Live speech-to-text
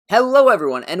Hello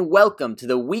everyone and welcome to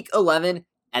the Week 11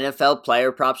 NFL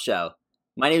Player Prop Show.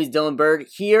 My name is Dylan Berg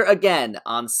here again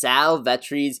on Sal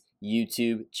Vetri's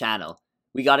YouTube channel.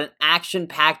 We got an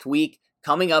action-packed week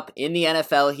coming up in the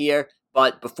NFL here,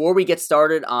 but before we get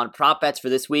started on prop bets for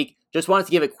this week, just wanted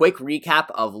to give a quick recap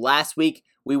of last week.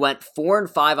 We went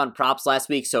 4-5 on props last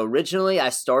week, so originally I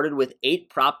started with 8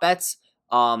 prop bets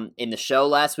in the show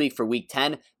last week for week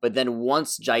 10, but then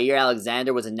once Jaire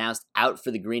Alexander was announced out for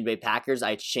the Green Bay Packers,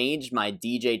 I changed my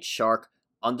DJ Chark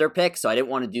under pick, so I didn't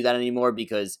want to do that anymore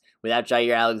because without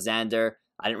Jaire Alexander,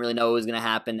 I didn't really know what was going to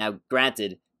happen. Now,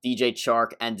 granted, DJ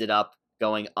Chark ended up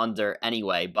going under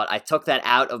anyway, but I took that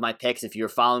out of my picks. If you're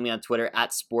following me on Twitter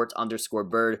at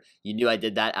sports_bird, you knew I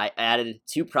did that. I added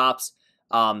 2 props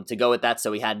to go with that, so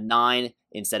we had 9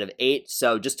 instead of 8.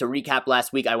 So just to recap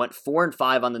last week, I went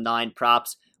 4-5 on the 9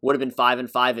 props. Would have been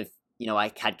 5-5 if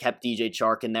I had kept DJ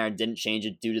Chark in there and didn't change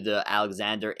it due to the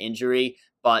Alexander injury.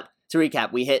 But to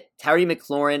recap, we hit Terry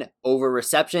McLaurin over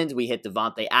receptions, we hit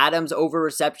Devontae Adams over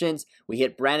receptions, we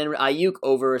hit Brandon Ayuk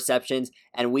over receptions,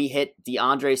 and we hit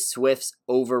DeAndre Swift's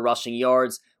over rushing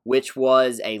yards, which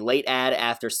was a late ad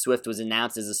after Swift was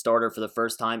announced as a starter for the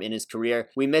first time in his career.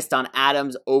 We missed on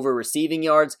Adams over receiving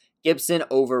yards, Gibson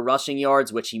over rushing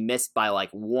yards, which he missed by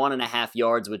like 1.5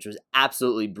 yards, which was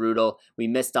absolutely brutal. We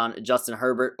missed on Justin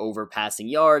Herbert over passing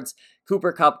yards,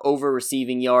 Cooper Kupp over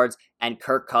receiving yards, and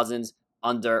Kirk Cousins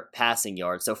under passing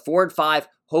yards. So 4-5,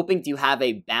 hoping to have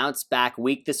a bounce back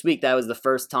week this week. That was the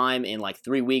first time in like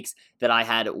 3 weeks that I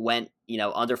had went,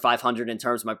 under 500 in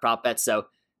terms of my prop bets. So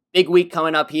big week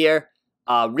coming up here.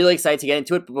 Really excited to get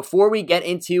into it. But before we get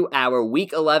into our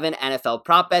Week 11 NFL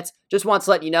prop bets, just want to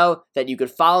let you know that you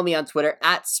could follow me on Twitter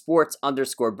at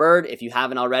sports_bird if you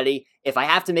haven't already. If I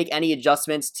have to make any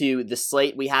adjustments to the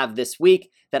slate we have this week,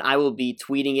 then I will be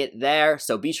tweeting it there.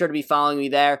 So be sure to be following me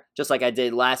there. Just like I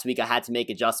did last week, I had to make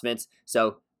adjustments.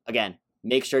 So again,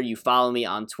 make sure you follow me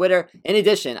on Twitter. In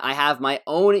addition, I have my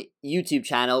own YouTube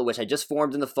channel, which I just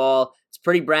formed in the fall. It's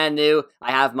pretty brand new.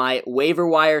 I have my waiver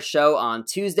wire show on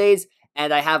Tuesdays,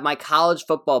 and I have my college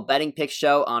football betting pick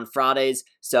show on Fridays.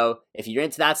 So if you're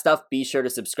into that stuff, be sure to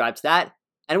subscribe to that.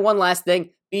 And one last thing,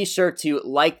 be sure to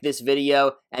like this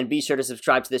video and be sure to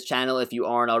subscribe to this channel if you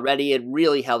aren't already. It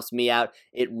really helps me out.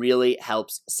 It really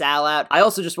helps Sal out. I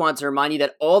also just wanted to remind you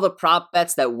that all the prop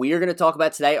bets that we're going to talk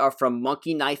about today are from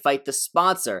Monkey Knife Fight, the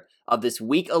sponsor of this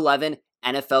Week 11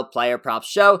 NFL Player Prop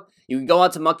Show. You can go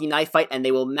on to Monkey Knife Fight and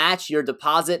they will match your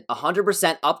deposit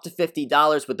 100% up to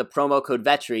 $50 with the promo code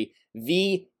VETRI,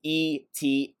 VETRI.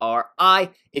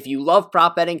 If you love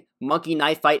prop betting, Monkey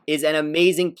Knife Fight is an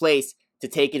amazing place to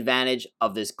take advantage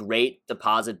of this great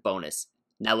deposit bonus.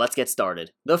 Now let's get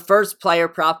started. The first player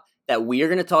prop that we are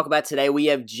going to talk about today, we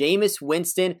have Jameis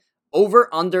Winston over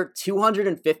under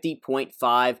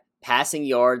 250.5 passing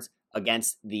yards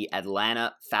against the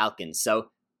Atlanta Falcons.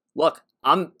 So look,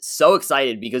 I'm so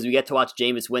excited because we get to watch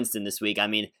Jameis Winston this week. I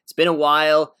mean, it's been a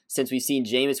while since we've seen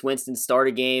Jameis Winston start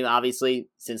a game, obviously,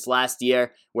 since last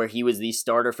year, where he was the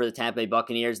starter for the Tampa Bay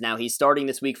Buccaneers. Now, he's starting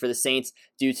this week for the Saints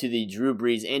due to the Drew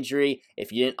Brees injury.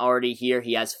 If you didn't already hear,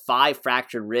 he has 5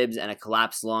 fractured ribs and a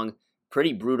collapsed lung.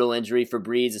 Pretty brutal injury for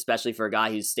Brees, especially for a guy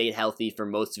who's stayed healthy for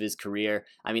most of his career.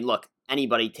 I mean, look,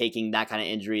 anybody taking that kind of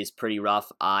injury is pretty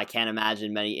rough. I can't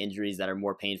imagine many injuries that are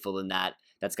more painful than that.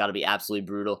 That's got to be absolutely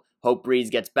brutal. Hope Brees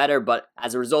gets better, but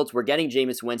as a result, we're getting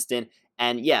Jameis Winston.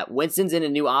 And yeah, Winston's in a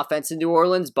new offense in New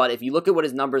Orleans, but if you look at what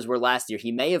his numbers were last year,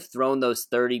 he may have thrown those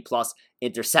 30-plus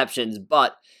interceptions,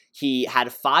 but he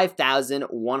had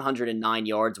 5,109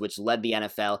 yards, which led the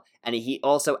NFL, and he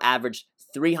also averaged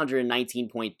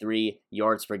 319.3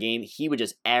 yards per game. He would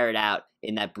just air it out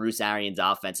in that Bruce Arians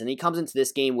offense. And he comes into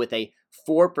this game with a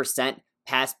 4%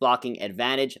 pass blocking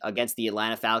advantage against the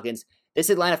Atlanta Falcons.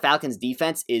 This Atlanta Falcons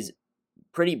defense is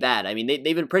pretty bad. I mean,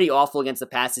 they've been pretty awful against the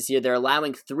pass this year. They're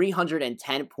allowing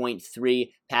 310.3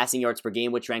 passing yards per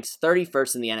game, which ranks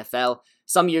 31st in the NFL.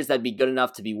 Some years that'd be good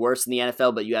enough to be worse in the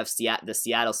NFL, but you have the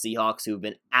Seattle Seahawks who have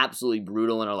been absolutely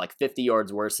brutal and are like 50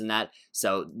 yards worse than that.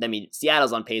 So, I mean,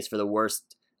 Seattle's on pace for the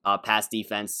worst pass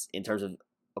defense in terms of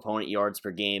opponent yards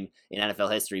per game in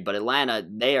NFL history. But Atlanta,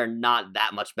 they are not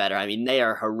that much better. I mean, they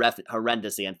are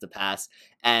horrendous against the pass.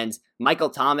 And Michael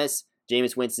Thomas,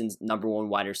 Jameis Winston's number 1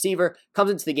 wide receiver,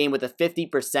 comes into the game with a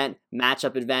 50%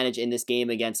 matchup advantage in this game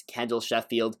against Kendall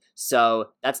Sheffield. So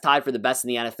that's tied for the best in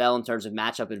the NFL in terms of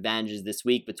matchup advantages this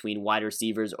week between wide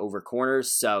receivers over corners.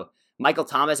 So Michael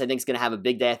Thomas, I think, is going to have a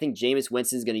big day. I think Jameis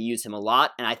Winston is going to use him a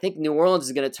lot, and I think New Orleans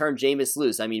is going to turn Jameis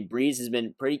loose. I mean, Brees has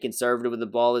been pretty conservative with the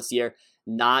ball this year,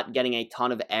 not getting a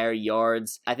ton of air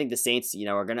yards. I think the Saints,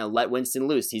 are going to let Winston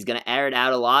loose. He's going to air it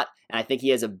out a lot, and I think he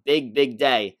has a big, big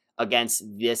day against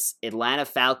this Atlanta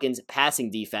Falcons passing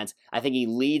defense. I think he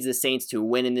leads the Saints to a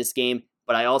win in this game,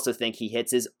 but I also think he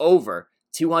hits his over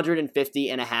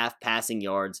 250.5 passing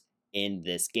yards in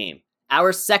this game.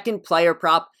 Our second player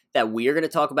prop that we are going to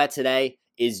talk about today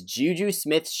is Juju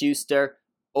Smith-Schuster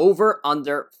over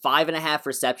under 5.5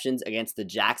 receptions against the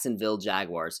Jacksonville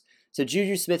Jaguars. So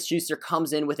Juju Smith-Schuster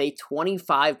comes in with a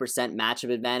 25%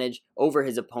 matchup advantage over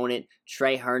his opponent,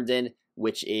 Trey Herndon,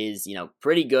 which is,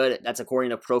 pretty good. That's according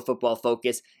to Pro Football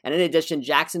Focus. And in addition,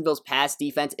 Jacksonville's pass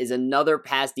defense is another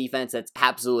pass defense that's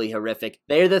absolutely horrific.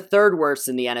 They are the third worst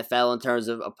in the NFL in terms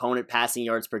of opponent passing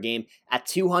yards per game at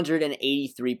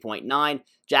 283.9.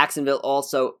 Jacksonville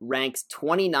also ranks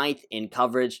 29th in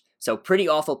coverage. So pretty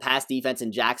awful pass defense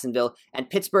in Jacksonville. And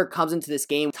Pittsburgh comes into this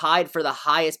game tied for the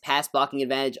highest pass blocking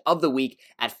advantage of the week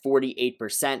at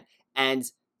 48%. And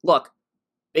look,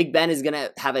 Big Ben is going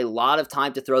to have a lot of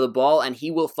time to throw the ball, and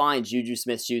he will find Juju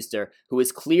Smith-Schuster, who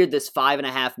has cleared this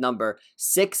 5.5 number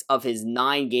 6 of his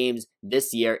 9 games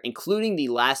this year, including the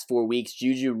last 4 weeks.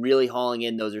 Juju really hauling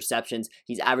in those receptions.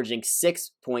 He's averaging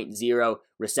 6.0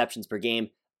 receptions per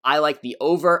game. I like the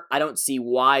over. I don't see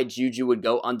why Juju would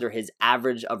go under his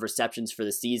average of receptions for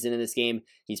the season in this game.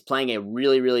 He's playing a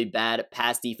really, really bad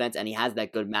pass defense, and he has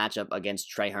that good matchup against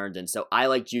Trey Herndon. So I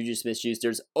like Juju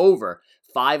Smith-Schuster's over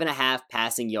 5.5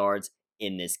 passing yards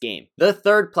in this game. The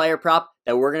third player prop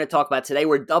that we're going to talk about today,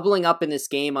 we're doubling up in this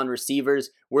game on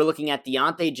receivers. We're looking at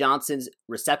Diontae Johnson's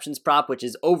receptions prop, which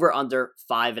is over under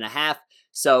 5.5.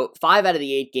 So 5 out of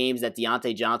the 8 games that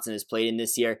Diontae Johnson has played in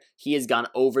this year, he has gone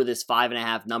over this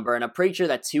 5.5 number. And I'm pretty sure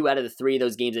that 2 out of the 3 of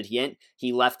those games that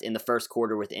he left in the first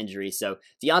quarter with injury. So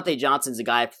Diontae Johnson's a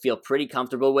guy I feel pretty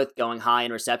comfortable with going high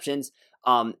in receptions.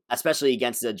 Especially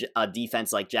against a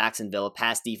defense like Jacksonville, a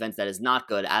pass defense that is not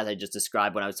good, as I just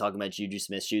described when I was talking about Juju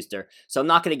Smith-Schuster. So I'm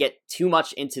not going to get too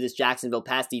much into this Jacksonville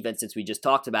pass defense since we just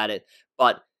talked about it,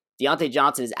 but Diontae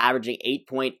Johnson is averaging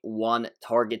 8.1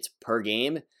 targets per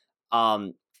game.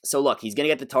 So look, he's going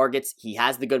to get the targets. He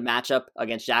has the good matchup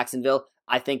against Jacksonville.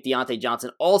 I think Diontae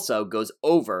Johnson also goes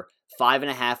over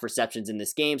 5.5 receptions in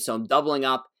this game, so I'm doubling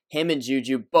up him and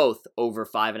Juju both over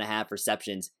 5.5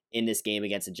 receptions in this game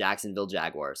against the Jacksonville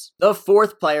Jaguars. The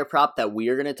fourth player prop that we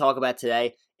are going to talk about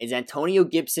today is Antonio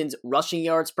Gibson's rushing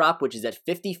yards prop, which is at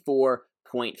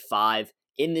 54.5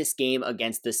 in this game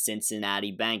against the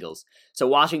Cincinnati Bengals. So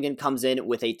Washington comes in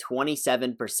with a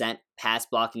 27% pass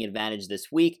blocking advantage this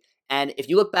week. And if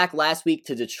you look back last week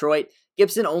to Detroit,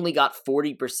 Gibson only got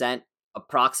 40%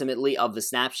 approximately of the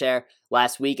snap share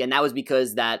last week. And that was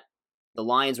because that the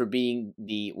Lions were beating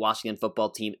the Washington football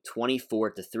team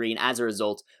 24-3. And as a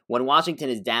result, when Washington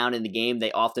is down in the game,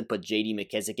 they often put J.D.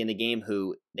 McKissic in the game,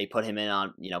 who they put him in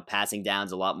on, passing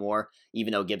downs a lot more,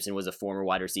 even though Gibson was a former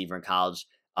wide receiver in college.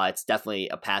 It's definitely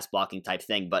a pass blocking type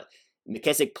thing, but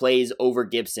McKissic plays over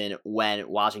Gibson when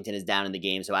Washington is down in the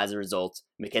game. So as a result,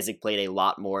 McKissic played a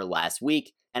lot more last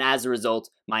week. And as a result,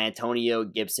 my Antonio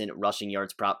Gibson rushing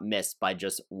yards prop missed by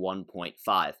just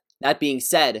 1.5. That being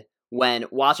said, when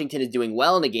Washington is doing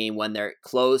well in the game, when they're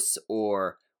close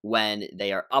or when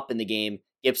they are up in the game,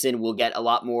 Gibson will get a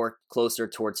lot more closer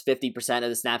towards 50% of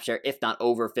the snap share, if not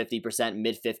over 50%,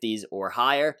 mid-50s or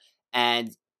higher.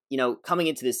 And, coming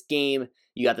into this game,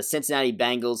 you got the Cincinnati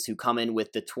Bengals, who come in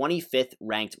with the 25th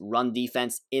ranked run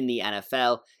defense in the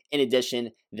NFL. In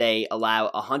addition, they allow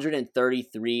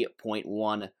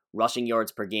 133.1 rushing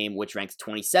yards per game, which ranks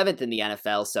 27th in the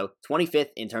NFL. So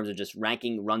 25th in terms of just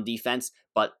ranking run defense,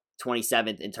 but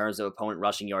 27th in terms of opponent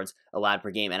rushing yards allowed per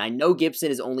game. And I know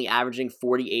Gibson is only averaging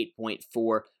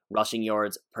 48.4 rushing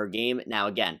yards per game. Now,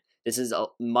 again, this is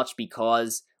much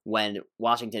because when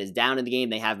Washington is down in the game,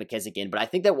 they have McKissic in. But I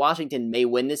think that Washington may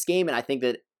win this game, and I think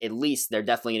that at least they're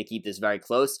definitely going to keep this very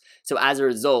close. So as a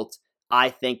result, I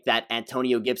think that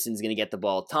Antonio Gibson is going to get the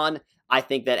ball a ton. I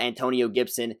think that Antonio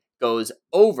Gibson goes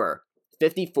over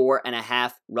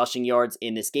 54.5 rushing yards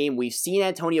in this game. We've seen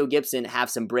Antonio Gibson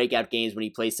have some breakout games when he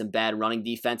plays some bad running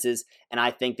defenses, and I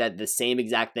think that the same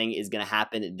exact thing is going to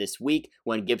happen this week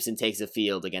when Gibson takes the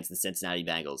field against the Cincinnati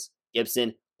Bengals.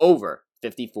 Gibson over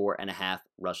 54.5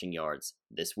 rushing yards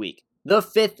this week. The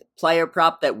fifth player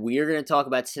prop that we're going to talk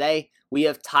about today, we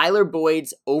have Tyler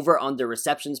Boyd's over-under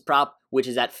receptions prop, which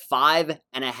is at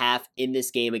 5.5 in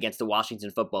this game against the Washington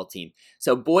football team.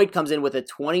 So Boyd comes in with a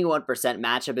 21%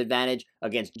 matchup advantage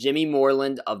against Jimmy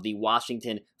Moreland of the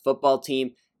Washington football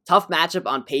team. Tough matchup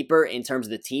on paper in terms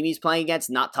of the team he's playing against,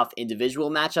 not tough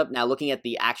individual matchup. Now looking at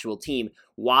the actual team,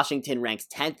 Washington ranks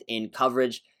 10th in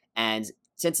coverage, and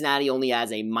Cincinnati only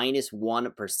has a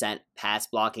 -1% pass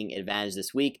blocking advantage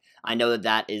this week. I know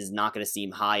that is not going to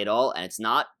seem high at all, and it's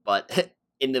not, but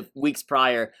in the weeks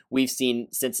prior, we've seen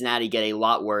Cincinnati get a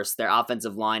lot worse. Their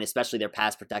offensive line, especially their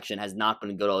pass protection, has not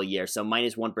been good all year. So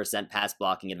minus 1% pass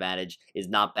blocking advantage is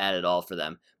not bad at all for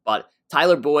them. But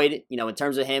Tyler Boyd, in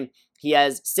terms of him, he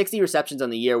has 60 receptions on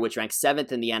the year, which ranks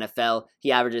 7th in the NFL.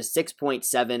 He averages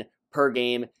 6.7 per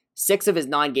game. 6 of his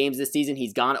 9 games this season,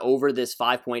 he's gone over this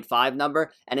 5.5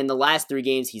 number. And in the last 3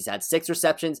 games, he's had 6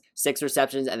 receptions,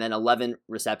 and then 11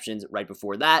 receptions right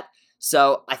before that.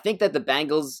 So I think that the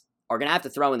Bengals are going to have to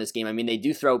throw in this game. I mean, they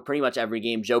do throw pretty much every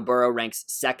game. Joe Burrow ranks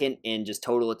 2nd in just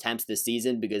total attempts this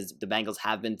season because the Bengals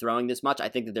have been throwing this much. I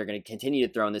think that they're going to continue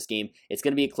to throw in this game. It's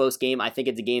going to be a close game. I think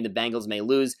it's a game the Bengals may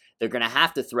lose. They're going to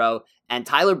have to throw. And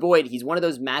Tyler Boyd, he's one of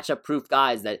those matchup-proof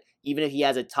guys that even if he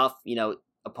has a tough,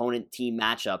 opponent team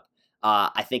matchup,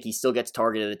 I think he still gets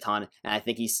targeted a ton, and I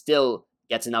think he still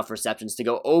gets enough receptions to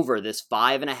go over this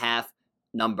 5.5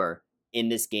 number in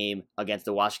this game against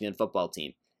the Washington football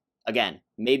team. Again,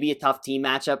 maybe a tough team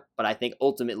matchup, but I think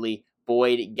ultimately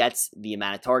Boyd gets the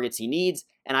amount of targets he needs.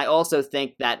 And I also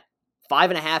think that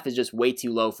 5.5 is just way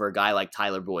too low for a guy like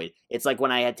Tyler Boyd. It's like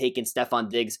when I had taken Stefon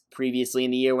Diggs previously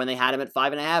in the year when they had him at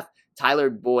 5.5. Tyler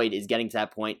Boyd is getting to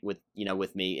that point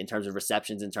with me in terms of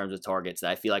receptions, in terms of targets,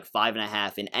 that I feel like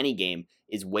 5.5 in any game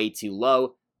is way too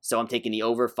low. So I'm taking the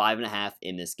over 5.5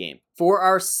 in this game. For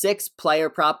our 6th player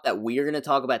prop that we're going to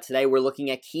talk about today, we're looking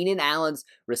at Keenan Allen's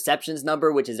receptions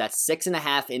number, which is at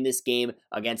 6.5 in this game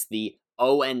against the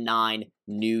 0-9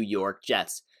 New York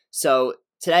Jets. So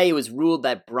today it was ruled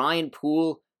that Brian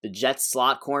Poole, the Jets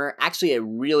slot corner, actually a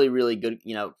really, really good,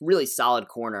 really solid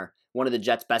corner, one of the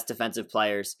Jets' best defensive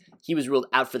players, he was ruled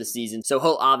out for the season. So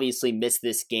he'll obviously miss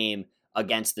this game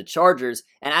against the Chargers,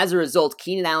 and as a result,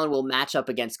 Keenan Allen will match up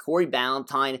against Corey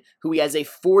Ballentine, who he has a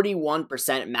 41%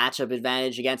 matchup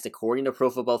advantage against, according to Pro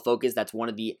Football Focus. That's one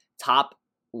of the top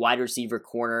wide receiver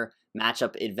corner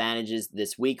matchup advantages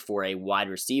this week for a wide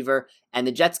receiver, and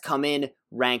the Jets come in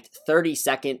ranked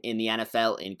 32nd in the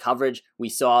NFL in coverage. We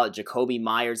saw Jakobi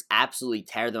Meyers absolutely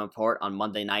tear them apart on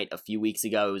Monday night a few weeks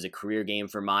ago. It was a career game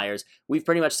for Meyers. We've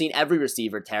pretty much seen every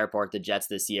receiver tear apart the Jets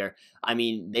this year. I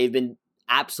mean, they've been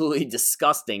absolutely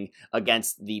disgusting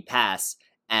against the pass,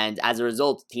 and as a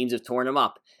result, teams have torn them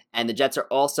up. And the Jets are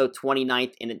also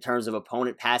 29th in terms of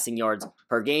opponent passing yards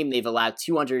per game. They've allowed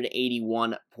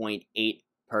 281.8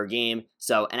 per game.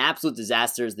 So an absolute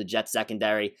disaster is the Jets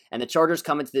secondary. And the Chargers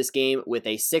come into this game with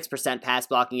a 6% pass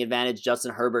blocking advantage.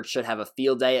 Justin Herbert should have a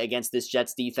field day against this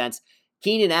Jets defense.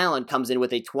 Keenan Allen comes in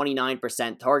with a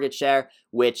 29% target share,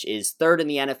 which is 3rd in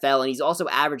the NFL, and he's also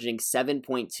averaging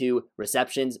 7.2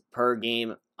 receptions per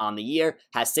game on the year,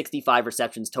 has 65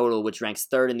 receptions total, which ranks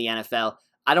 3rd in the NFL.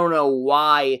 I don't know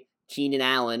why Keenan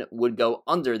Allen would go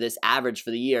under this average for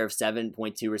the year of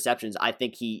 7.2 receptions. I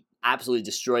think he absolutely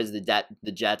destroys the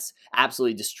Jets,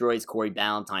 absolutely destroys Corey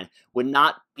Ballentine. Would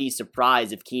not be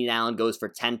surprised if Keenan Allen goes for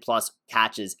 10-plus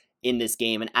catches in this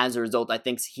game, and as a result, I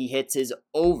think he hits his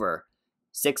over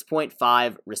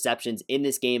 6.5 receptions in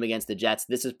this game against the Jets.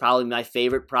 This is probably my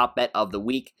favorite prop bet of the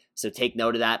week, so take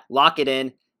note of that. Lock it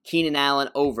in. Keenan Allen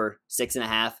over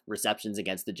 6.5 receptions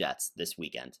against the Jets this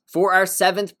weekend. For our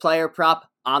 7th player prop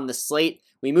on the slate,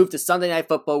 we move to Sunday Night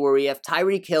Football, where we have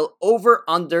Tyreek Hill over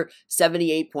under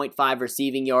 78.5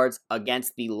 receiving yards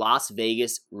against the Las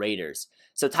Vegas Raiders.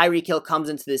 So Tyreek Hill comes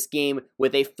into this game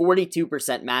with a 42%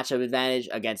 matchup advantage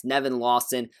against Nevin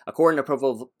Lawson. According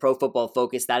to Pro Football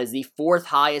Focus, that is the 4th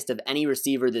highest of any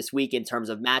receiver this week in terms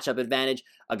of matchup advantage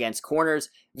against corners.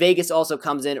 Vegas also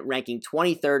comes in ranking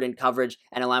 23rd in coverage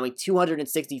and allowing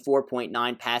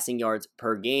 264.9 passing yards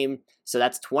per game. So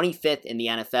that's 25th in the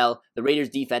NFL. The Raiders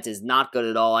defense is not good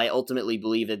at all. I ultimately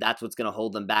believe that that's what's going to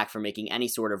hold them back from making any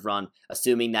sort of run,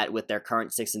 assuming that with their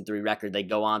current 6-3 record, they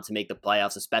go on to make the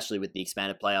playoffs, especially with the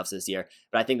expanded playoffs this year.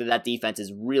 But I think that defense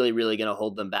is really, really going to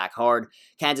hold them back hard.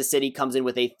 Kansas City comes in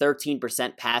with a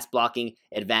 13% pass blocking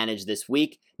advantage this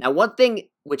week. Now, one thing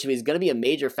which is going to be a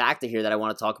major factor here that I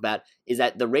want to talk about is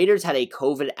that the Raiders had a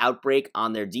COVID outbreak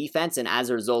on their defense, and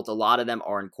as a result, a lot of them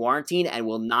are in quarantine and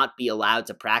will not be allowed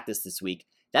to practice this week.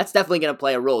 That's definitely going to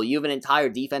play a role. You have an entire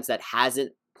defense that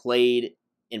hasn't played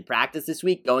in practice this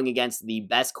week, going against the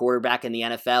best quarterback in the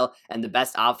NFL and the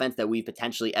best offense that we've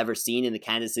potentially ever seen in the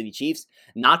Kansas City Chiefs.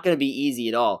 Not going to be easy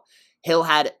at all. Hill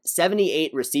had 78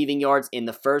 receiving yards in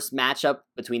the first matchup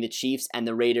between the Chiefs and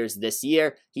the Raiders this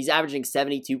year. He's averaging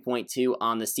 72.2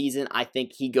 on the season. I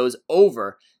think he goes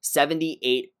over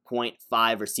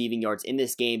 78.5 receiving yards in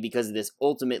this game because of this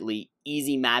ultimately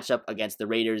easy matchup against the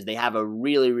Raiders. They have a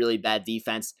really, really bad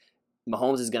defense.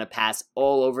 Mahomes is going to pass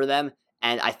all over them,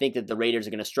 and I think that the Raiders are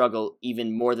going to struggle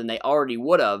even more than they already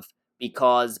would have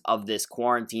because of this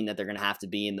quarantine that they're going to have to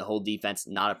be in. The whole defense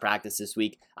not at practice this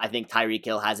week. I think Tyreek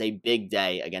Hill has a big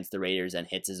day against the Raiders and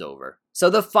hits his over. So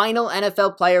the final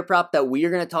NFL player prop that we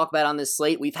are going to talk about on this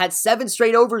slate, we've had 7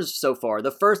 straight overs so far.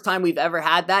 The first time we've ever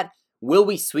had that. Will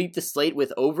we sweep the slate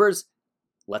with overs?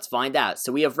 Let's find out.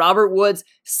 So we have Robert Woods,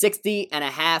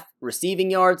 60.5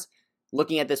 receiving yards.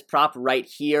 Looking at this prop right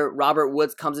here, Robert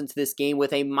Woods comes into this game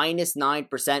with a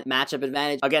 -9% matchup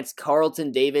advantage against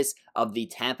Carlton Davis of the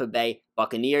Tampa Bay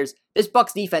Buccaneers. This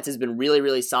Bucs defense has been really,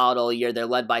 really solid all year. They're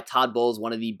led by Todd Bowles,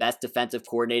 one of the best defensive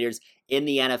coordinators in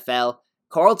the NFL.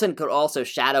 Carlton could also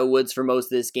shadow Woods for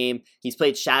most of this game. He's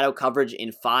played shadow coverage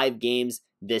in 5 games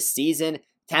this season.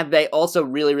 Tampa Bay also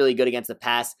really, really good against the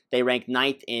pass. They rank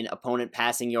 9th in opponent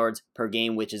passing yards per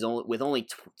game, which is with only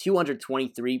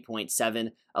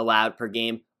 223.7 allowed per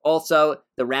game. Also,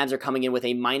 the Rams are coming in with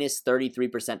a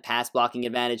 -33% pass blocking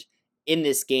advantage in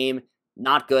this game.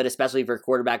 Not good, especially for a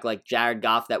quarterback like Jared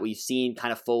Goff that we've seen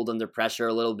kind of fold under pressure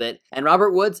a little bit. And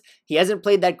Robert Woods, he hasn't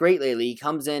played that great lately. He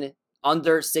comes in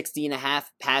under 60.5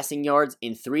 passing yards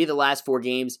in 3 of the last 4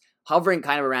 games, hovering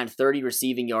kind of around 30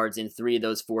 receiving yards in 3 of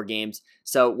those 4 games.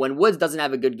 So when Woods doesn't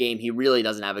have a good game, he really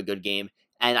doesn't have a good game.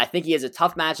 And I think he has a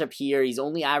tough matchup here. He's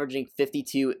only averaging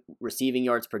 52 receiving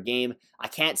yards per game. I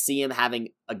can't see him having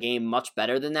a game much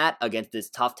better than that against this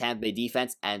tough Tampa Bay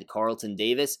defense and Carlton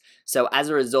Davis. So as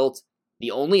a result,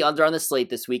 the only under on the slate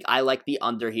this week, I like the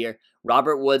under here.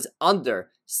 Robert Woods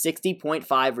under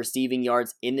 60.5 receiving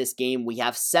yards in this game. We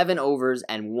have 7 overs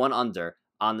and 1 under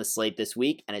on the slate this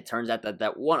week, and it turns out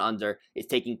that 1 under is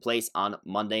taking place on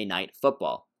Monday Night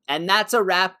Football. And that's a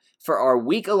wrap for our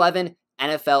Week 11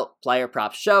 NFL Player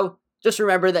Prop Show. Just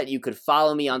remember that you could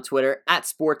follow me on Twitter at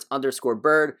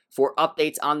sports_bird for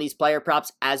updates on these player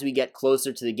props as we get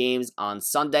closer to the games on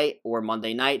Sunday or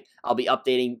Monday night. I'll be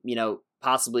updating,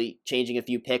 possibly changing a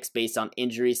few picks based on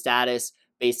injury status,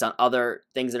 based on other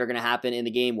things that are going to happen in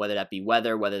the game, whether that be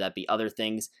weather, whether that be other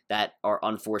things that are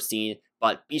unforeseen.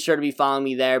 But be sure to be following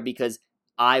me there because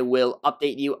I will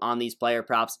update you on these player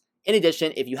props. In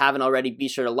addition, if you haven't already, be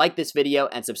sure to like this video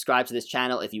and subscribe to this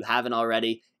channel if you haven't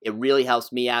already. It really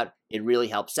helps me out. It really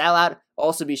helps Sal out.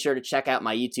 Also, be sure to check out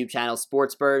my YouTube channel,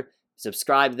 SportsBird.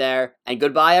 Subscribe there. And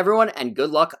goodbye, everyone, and good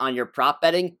luck on your prop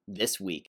betting this week.